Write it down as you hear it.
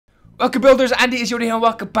Welcome builders, andyisyoda here and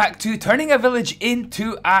welcome back to turning a village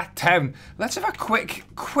into a town. Let's have a quick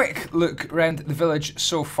look around the village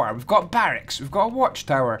so far. We've got barracks, we've got a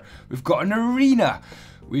watchtower, we've got an arena,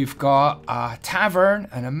 we've got a tavern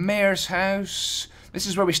and a mayor's house. This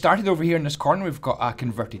is where we started over here in this corner. We've got a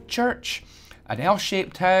converted church, an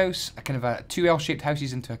L-shaped house, a kind of a two L-shaped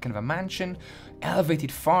houses into a kind of a mansion,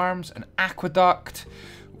 elevated farms, an aqueduct.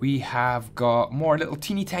 We have got more little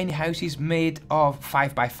teeny tiny houses made of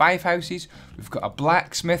 5x5 houses. We've got a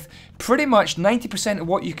blacksmith. Pretty much 90% of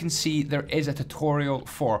what you can see there is a tutorial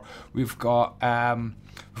for. We've got a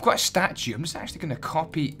statue. I'm just actually going to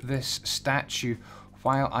copy this /statue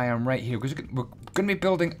while I am right here, because we're going to be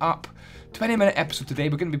building up 20-minute episode today.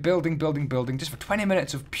 We're going to be building just for 20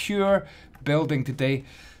 minutes of pure building today.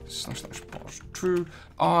 /true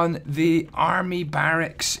on the army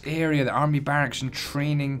barracks area, the army barracks and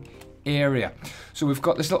training area. So we've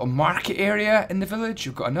got this little market area in the village.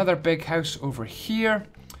 We've got another big house over here.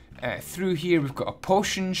 Through here we've got a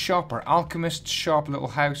potion shop or alchemist shop, a little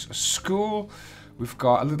house, a school. We've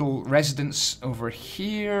got a little residence over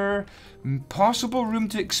here. Possible room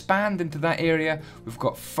to expand into that area. We've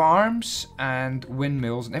got farms and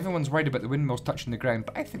windmills, and everyone's worried about the windmills touching the ground,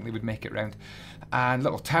 but I think they would make it round. And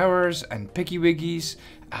little towers and piggy wiggies.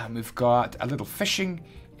 And we've got a little fishing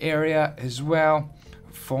area as well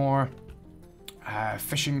for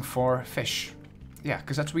fishing for fish. Yeah,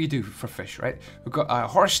 because that's what you do for fish, right? We've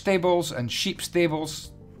got horse stables and sheep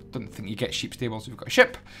stables. Don't think you get sheep stables. We've got a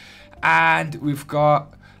ship. And we've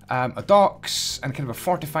got a docks and kind of a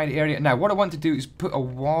fortified area. Now, what I want to do is put a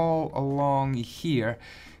wall along here,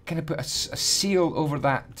 kind of put a seal over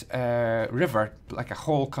that river, like a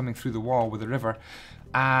hole coming through the wall with the river,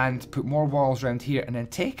 and put more walls around here, and then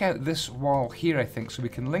take out this wall here, I think, so we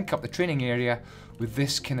can link up the training area with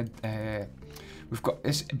this kind of... we've got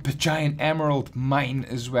this giant emerald mine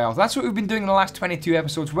as well. That's what we've been doing in the last 22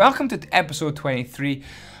 episodes. Welcome to episode 23.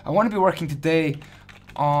 I want to be working today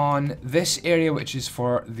on this area, which is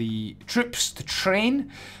for the troops to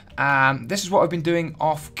train. This is what I've been doing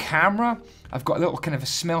off camera. I've got a little kind of a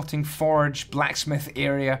smelting forge, blacksmith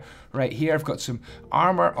area right here. I've got some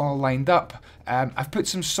armor all lined up. I've put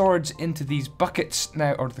some swords into these buckets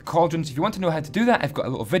now, or the cauldrons. If you want to know how to do that, I've got a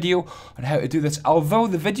little video on how to do this. Although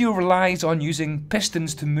the video relies on using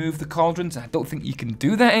pistons to move the cauldrons, I don't think you can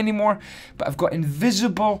do that anymore. But I've got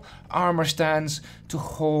invisible armor stands to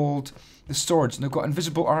hold the swords, and I've got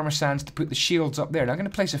invisible armor stands to put the shields up there. Now I'm going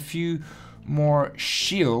to place a few more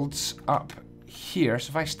shields up here.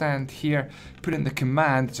 So if I stand here, put in the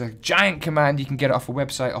command, it's a giant command, you can get it off a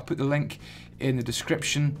website. I'll put the link in the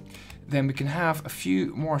description. Then we can have a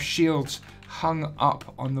few more shields hung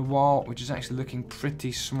up on the wall, which is actually looking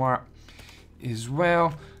pretty smart as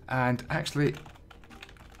well. And actually,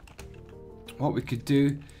 what we could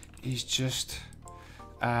do is just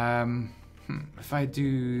if I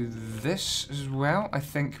do this as well, I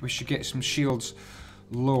think we should get some shields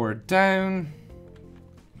lower down.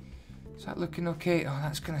 Is that looking okay? Oh,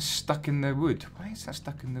 that's kind of stuck in the wood. Why is that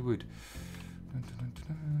stuck in the wood?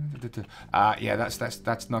 Yeah, that's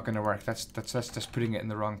not going to work. That's just putting it in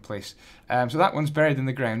the wrong place. So that one's buried in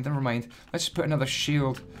the ground. Never mind. Let's just put another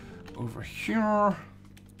shield over here,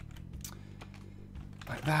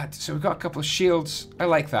 like that. So we've got a couple of shields. I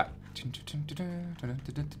like that.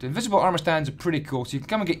 Invisible armor stands are pretty cool, so you can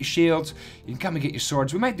come and get your shields, you can come and get your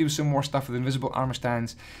swords. We might do some more stuff with invisible armor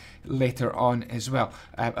stands later on as well.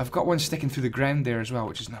 I've got one sticking through the ground there as well,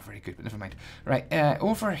 which is not very good, but never mind. Right,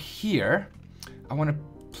 over here, I want to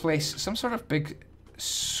place some sort of big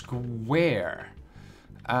square.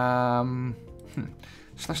 /set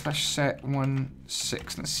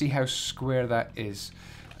 1.6. Let's see how square that is.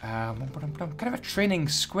 Kind of a training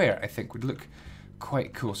square, I think, would look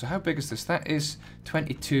quite cool. So how big is this? That is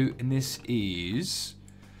 22 and this is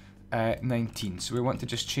 19. So we want to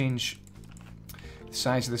just change the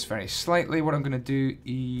size of this very slightly. What I'm going to do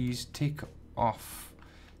is take off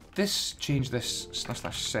this, change this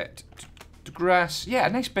 /set to grass. Yeah,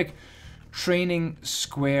 a nice big training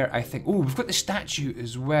square, I think. Oh, we've got the statue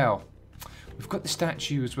as well. We've got the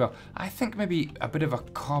statue as well. I think maybe a bit of a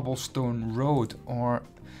cobblestone road or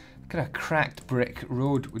kind of cracked brick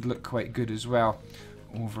road would look quite good as well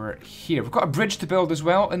over here. We've got a bridge to build as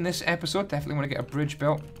well in this episode. Definitely want to get a bridge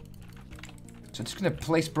built. So I'm just going to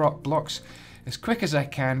place blocks as quick as I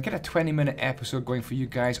can. Get a 20-minute episode going for you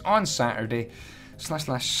guys on Saturday.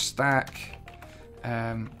 /stack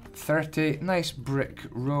 30. Nice brick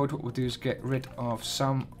road. What we'll do is get rid of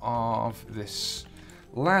some of this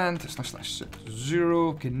land.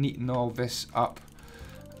 /0. Can neaten all this up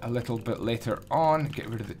a little bit later on. Get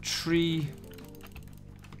rid of the tree.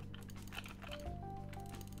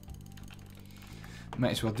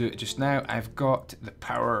 Might as well do it just now. I've got the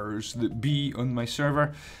powers that be on my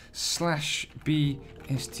server. /b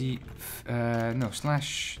st no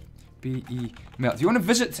 /be melt. If you want to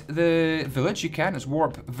visit the village, you can. It's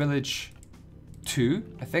Warp Village 2,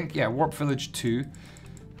 I think. Yeah, Warp Village 2,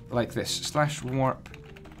 like this. /warp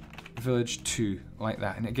Village 2, like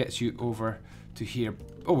that, and it gets you over to here.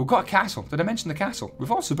 Oh, we've got a castle. Did I mention the castle?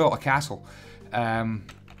 We've also built a castle.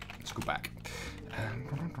 Let's go back.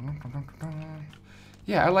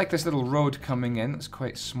 Yeah, I like this little road coming in. That's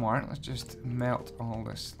quite smart. Let's just melt all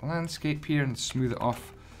this landscape here and smooth it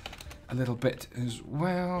off a little bit as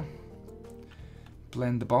well.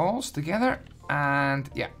 Blend the balls together, and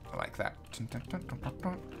yeah, I like that.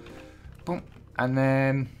 Boom. And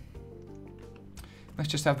then let's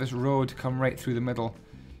just have this road come right through the middle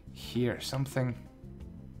here. Something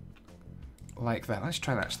like that. Let's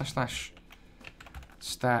try that.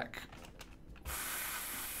 Stack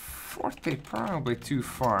 40, probably too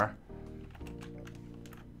far.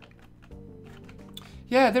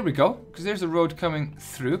 Yeah, there we go. Because there's the road coming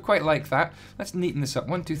through. Quite like that. Let's neaten this up.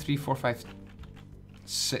 1, 2, 3, 4, 5,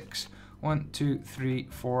 6. 1, 2, 3,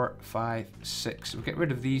 4, 5, 6. We'll get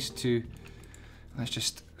rid of these two. Let's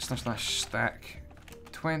just /stack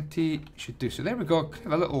 20. Should do. So there we go. Kind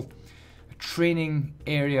of a little training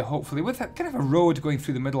area, hopefully, with a, kind of a road going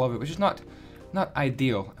through the middle of it, which is not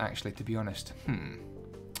ideal, actually, to be honest.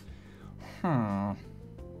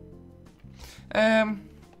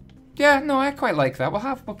 Yeah, no, I quite like that.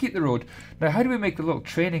 We'll keep the road. Now, how do we make the little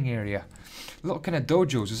training area? Little kind of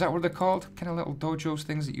dojos, is that what they're called? Kind of little dojos,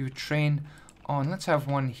 things that you would train on. Let's have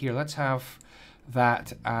one here. Let's have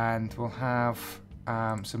that, and we'll have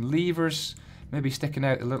some levers, maybe sticking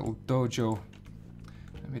out a little dojo.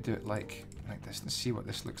 Let me do it like this and see what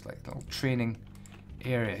this looks like. Little training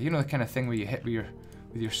area. You know, the kind of thing where you hit with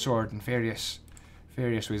your sword in various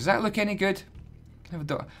ways. Does that look any good? I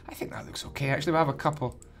think that looks okay. Actually, we'll have a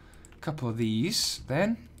couple of these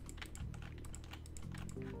then.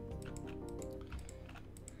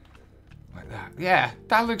 Like that. Yeah,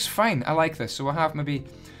 that looks fine. I like this. So we'll have maybe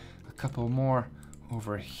a couple more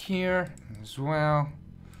over here as well.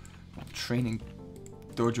 Little training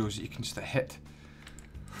dojos that you can just hit.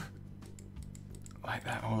 Like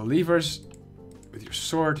that. All the levers. With your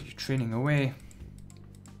sword, you're training away.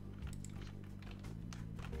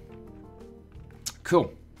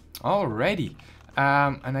 Cool. Alrighty.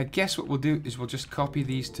 And I guess what we'll do is we'll just copy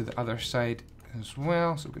these to the other side as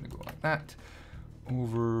well. So we're going to go like that.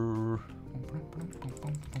 Over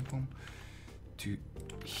to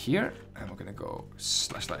here. And we're going to go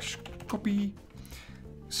 /copy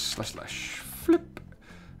 /flip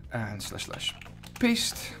and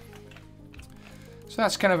 /paste. So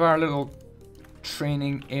that's kind of our little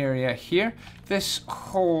training area here. This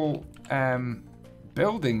whole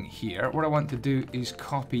building here, what I want to do is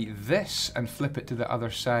copy this and flip it to the other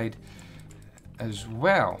side as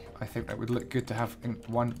well. I think that would look good to have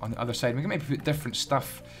one on the other side. We can maybe put different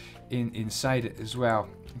stuff inside it as well.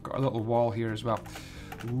 I've got a little wall here as well.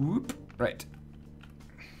 Whoop. Right.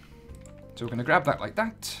 So we're going to grab that like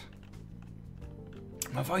that.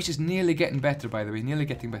 My voice is nearly getting better, by the way. Nearly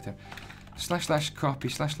getting better. /copy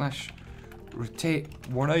 /rotate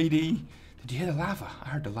 180. Did you hear the lava? I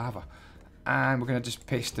heard the lava. And we're going to just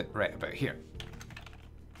paste it right about here.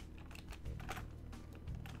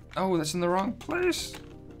 Oh, that's in the wrong place.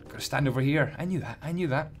 Got to stand over here. I knew that. I knew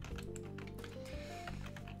that.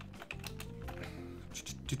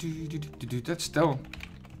 That's still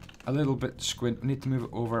a little bit squint. We need to move it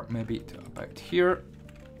over maybe to about here.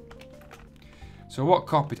 So what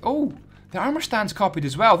copied? Oh, the armor stand's copied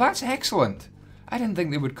as well. That's excellent. I didn't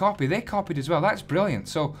think they would copy. They copied as well. That's brilliant.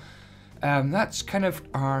 So that's kind of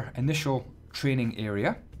our initial training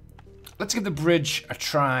area. Let's give the bridge a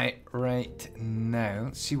try right now.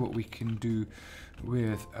 Let's see what we can do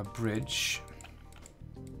with a bridge.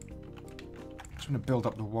 Just want to build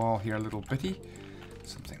up the wall here a little bitty.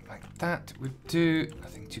 Something like that would do.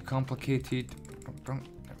 Nothing too complicated. There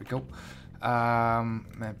we go.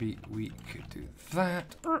 Maybe we could do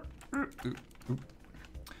that.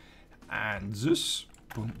 And this.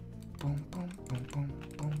 Boom, boom, boom, boom, boom,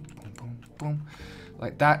 boom, boom, boom, boom.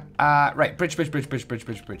 Like that. Right, bridge.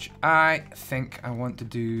 I think I want to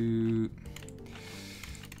do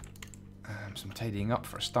some tidying up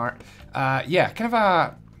for a start. Yeah, kind of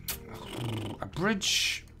a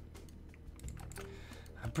bridge.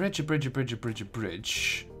 A bridge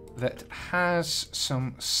that has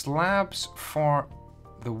some slabs for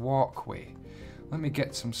the walkway. Let me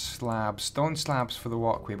get some slabs, stone slabs for the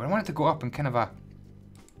walkway, but I want it to go up in kind of a,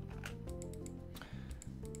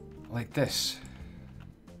 like this.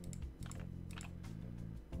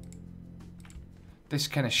 this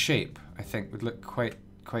kind of shape, I think, would look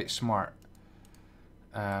quite smart.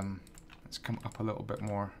 Let's come up a little bit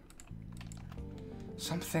more.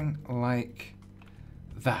 Something like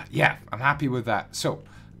that. Yeah, I'm happy with that. So,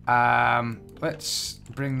 let's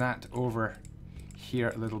bring that over here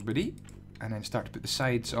a little bitty, and then start to put the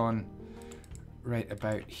sides on right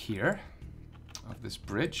about here of this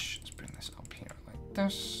bridge. Let's bring this up here like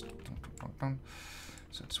this.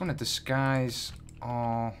 So I just want to disguise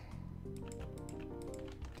all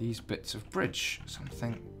these bits of bridge.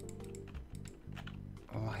 Something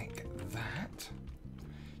like that.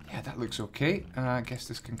 Yeah, that looks okay. I guess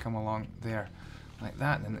this can come along there like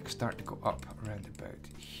that, and then it start to go up around about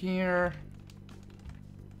here.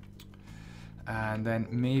 And then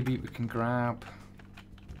maybe we can grab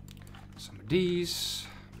some of these.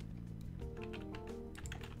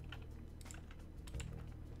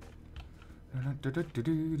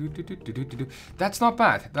 That's not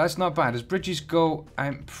bad. That's not bad. As bridges go,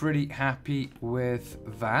 I'm pretty happy with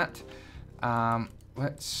that.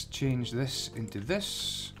 Let's change this into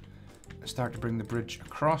this. Start to bring the bridge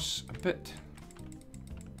across a bit.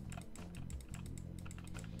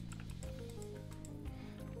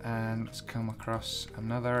 And let's come across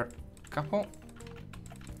another couple.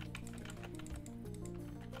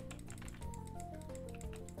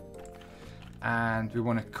 And we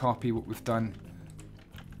want to copy what we've done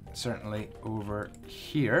certainly over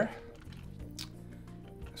here.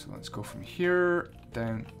 So let's go from here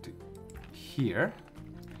down to here.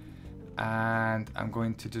 And I'm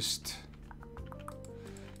going to just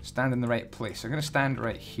stand in the right place. I'm going to stand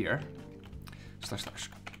right here. Slash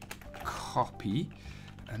copy.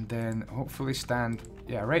 And then hopefully stand,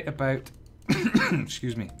 yeah, right about,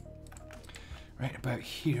 excuse me, right about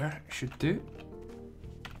here should do.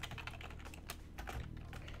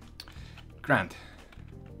 Grand.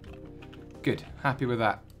 Good. Happy with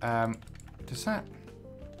that. Does that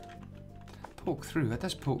poke through? That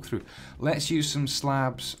does poke through. Let's use some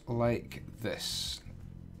slabs like this.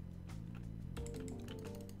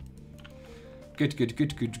 Good, good,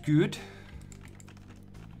 good, good, good.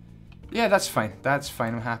 Yeah, that's fine. That's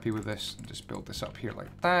fine. I'm happy with this. Just build this up here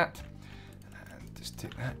like that. And just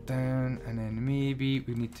take that down. And then maybe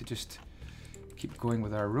we need to just keep going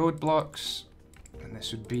with our roadblocks. And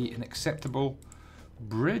this would be an acceptable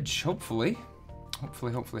bridge, hopefully.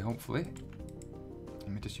 Hopefully, hopefully, hopefully. Let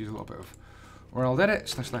me just use a little bit of world edit.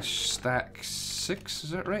 Slash stack 6, is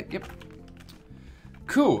that right? Yep.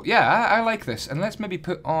 Cool. Yeah, I like this. And let's maybe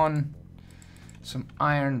put on some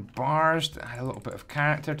iron bars to add a little bit of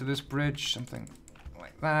character to this bridge. Something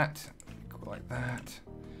like that. Go like that.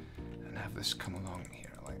 And have this come along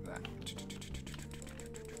here like that.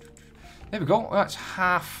 There we go. That's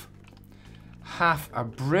half a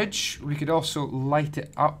bridge. We could also light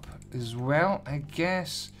it up as well, I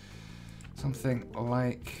guess. Something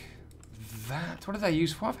like that. What did I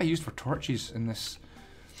use? What have I used for torches in this?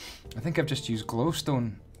 I think I've just used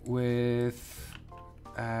glowstone with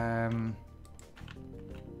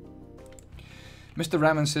Mr.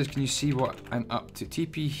 Ramen says, can you see what I'm up to?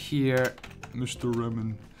 TP here, Mr.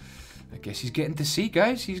 Ramen. I guess he's getting to see,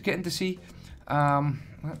 guys. He's getting to see.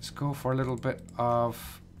 Let's go for a little bit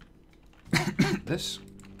of this.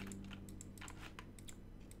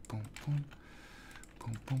 Boom, boom,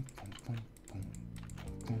 boom, boom, boom, boom,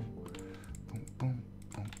 boom, boom, boom, boom,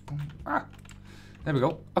 boom, boom. Ah, there we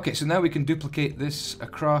go. Okay, so now we can duplicate this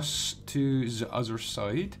across to the other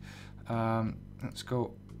side. Let's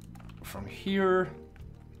go from here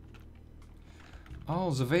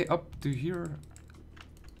all the way up to here.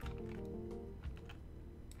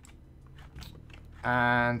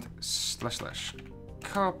 And slash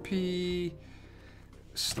copy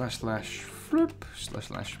slash flip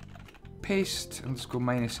slash paste, and let's go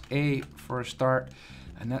 -A for a start,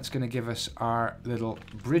 and that's going to give us our little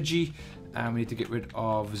bridgey, and we need to get rid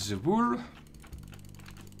of the wool.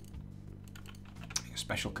 A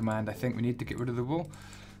special command, I think we need to get rid of the wool.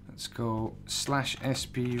 Let's go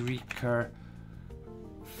 /sp recur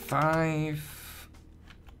 5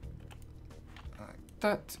 like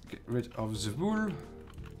that. Get rid of the wool.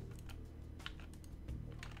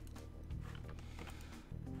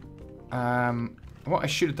 What I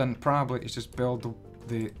should have done probably is just build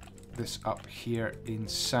this up here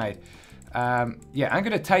inside. Yeah, I'm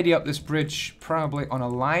going to tidy up this bridge probably on a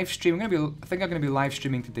live stream. I think I'm going to be live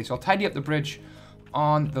streaming today, so I'll tidy up the bridge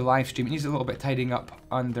on the live stream. It needs a little bit tidying up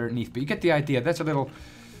underneath, but you get the idea. That's a little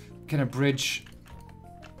kind of bridge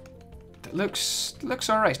that looks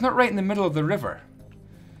all right. It's not right in the middle of the river.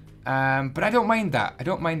 But I don't mind that. I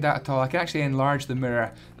don't mind that at all. I can actually enlarge the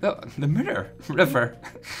river.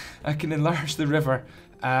 I can enlarge the river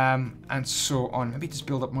and so on. Maybe just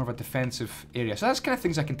build up more of a defensive area. So that's kind of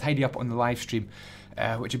things I can tidy up on the live stream,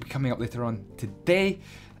 which will be coming up later on today.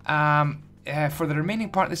 For the remaining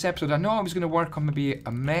part of this episode, I know I was going to work on maybe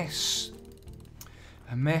a mess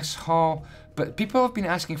hall, but people have been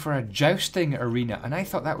asking for a jousting arena, and I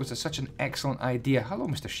thought that was such an excellent idea. Hello,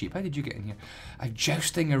 Mr. Sheep, how did you get in here? A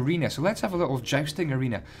jousting arena. So let's have a little jousting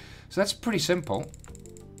arena. So that's pretty simple.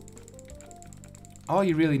 All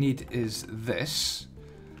you really need is this,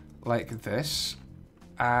 like this,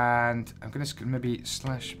 and I'm going to maybe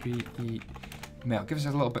 /BE melt. Give us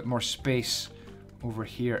a little bit more space over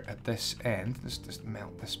here at this end. Let's just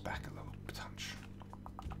melt this back a little touch.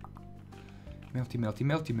 Melty, melty,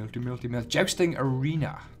 melty, melty, melty, melty. Jousting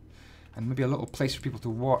arena. And maybe a little place for people to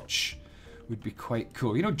watch would be quite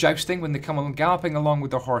cool. You know, jousting, when they come along, galloping along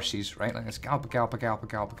with their horses, right? Like this gallop, gallop, gallop,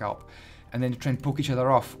 gallop, gallop. And then you try and poke each other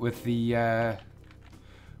off with the,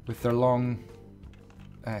 with their long,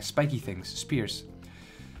 spiky things, spears.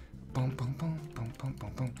 Boom, boom, boom, boom, boom,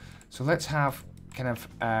 boom, boom. So let's have kind of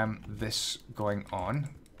this going on.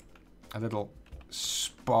 A little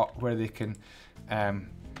spot where they can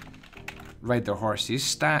ride their horses.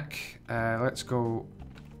 Stack, let's go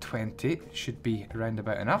 20. Should be around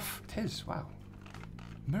about enough. It is, wow.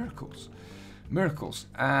 Miracles. Miracles.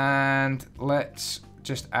 And let's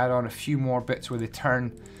just add on a few more bits where they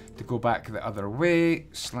turn to go back the other way.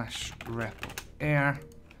 /rep air.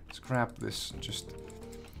 Let's grab this and just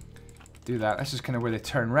do that. This is kind of where they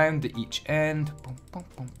turn round at each end. Boom, boom,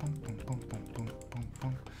 boom, boom, boom, boom, boom, boom, boom,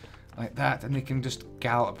 boom. Like that. And they can just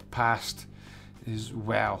gallop past as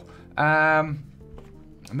well.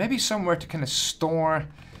 Maybe somewhere to kind of store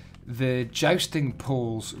the jousting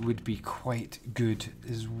poles would be quite good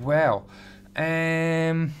as well.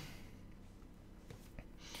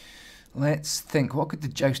 Let's think, what could the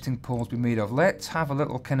jousting poles be made of? Let's have a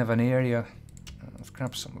little kind of an area. Let's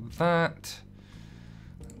grab some of that.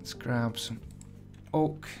 Let's grab some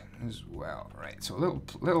oak as well. Right, so a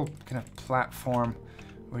little kind of platform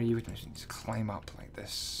where you would need to climb up like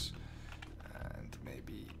this. And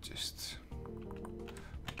maybe just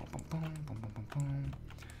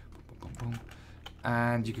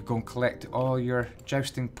and you could go and collect all your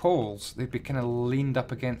jousting poles. They'd be kind of leaned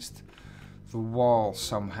up against the wall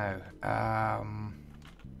somehow.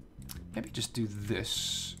 Maybe just do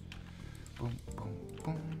this. Boom, boom,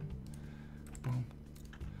 boom, boom,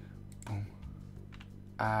 boom.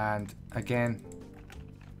 And again,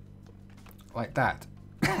 like that.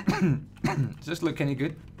 Does this look any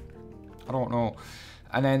good? I don't know.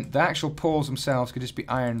 And then the actual poles themselves could just be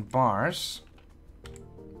iron bars.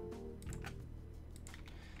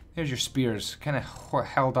 There's your spears, kind of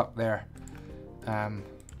held up there. To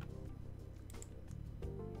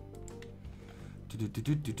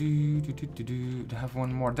have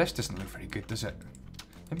one more. This doesn't look very good, does it?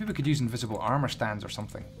 Maybe we could use invisible armor stands or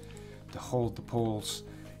something to hold the poles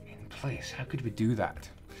in place. How could we do that?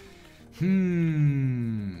 How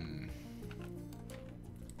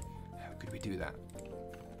could we do that?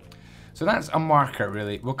 So that's a marker,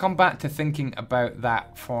 really. We'll come back to thinking about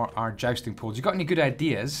that for our jousting poles. If you've got any good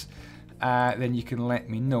ideas, then you can let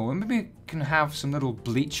me know. And maybe we can have some little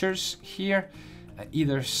bleachers here at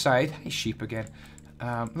either side. Hey, sheep again.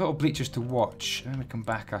 Little bleachers to watch. Let me come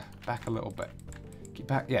back a little bit. Keep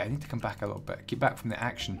back. Yeah, I need to come back a little bit. Keep back from the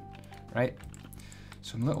action, right?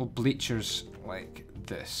 Some little bleachers like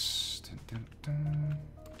this. Dun, dun, dun.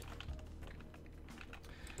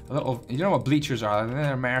 A little, you know what bleachers are? They're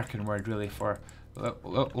an American word, really, for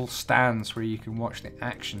little stands where you can watch the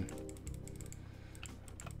action.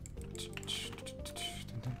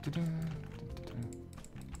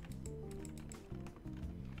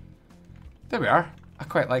 There we are. I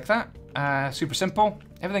quite like that. Super simple.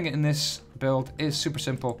 Everything in this build is super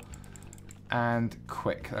simple and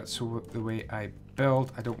quick. That's the way I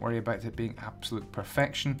build. I don't worry about it being absolute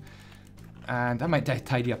perfection. And I might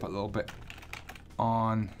tidy up a little bit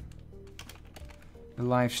on the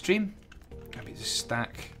live stream. Maybe just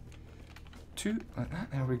stack 2 like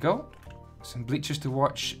that. There we go. Some bleachers to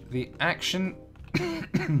watch the action.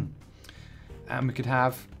 And we could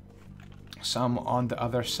have some on the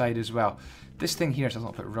other side as well. This thing here is a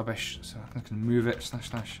little bit rubbish, so I can move it,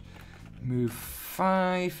 / move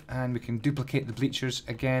 5, and we can duplicate the bleachers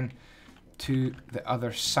again to the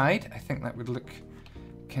other side. I think that would look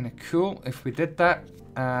kind of cool if we did that.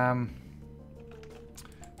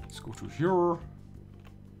 Let's go to here.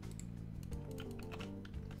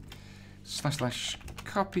 /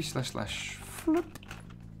 copy / flip.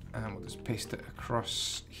 And we'll just paste it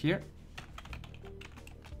across here.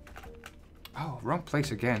 Oh, wrong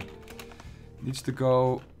place again. Needs to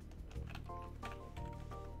go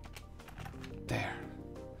there.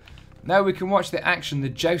 Now we can watch the action, the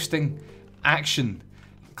jousting action.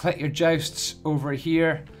 Click your jousts over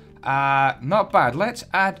here. Not bad. Let's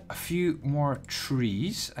add a few more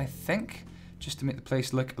trees, I think, just to make the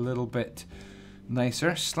place look a little bit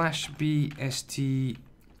nicer. /BST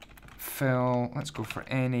fill. Let's go for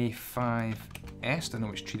NA5S. Don't know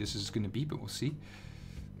which tree this is going to be, but we'll see.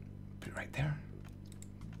 Put it right there.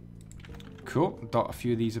 Cool. Dot a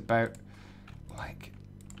few of these about like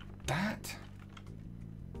that.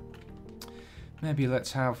 Maybe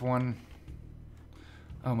let's have one.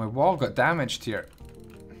 Oh, my wall got damaged here.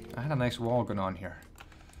 I had a nice wall going on here.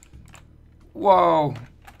 Whoa!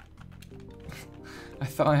 I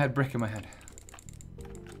thought I had brick in my head.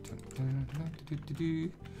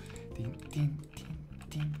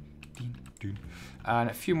 And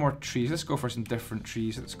a few more trees. Let's go for some different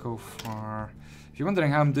trees. Let's go for... If you're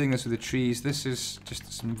wondering how I'm doing this with the trees, this is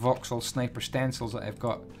just some voxel sniper stencils that I've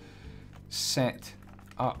got set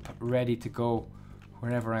up, ready to go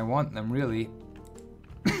wherever I want them, really.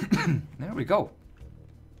 There we go.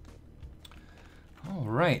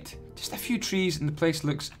 Alright, just a few trees and the place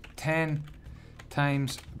looks 10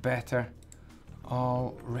 times better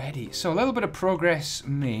already. So a little bit of progress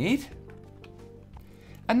made.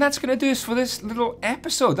 And that's going to do us for this little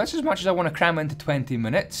episode. That's as much as I want to cram into 20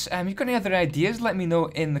 minutes. If you've got any other ideas, let me know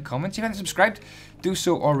in the comments. If you haven't subscribed, do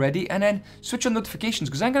so already. And then switch on notifications,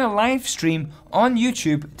 because I'm going to live stream on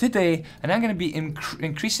YouTube today. And I'm going to be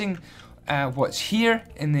increasing what's here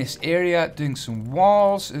in this area, doing some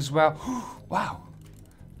walls as well. Wow.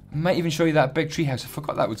 I might even show you that big treehouse. I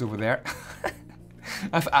forgot that was over there.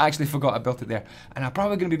 I actually forgot I built it there. And I'm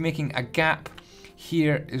probably going to be making a gap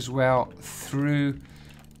here as well through...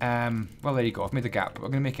 well, there you go. I've made a gap. But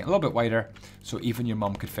I'm going to make it a little bit wider so even your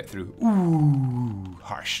mum could fit through. Ooh,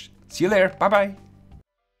 harsh. See you later. Bye-bye.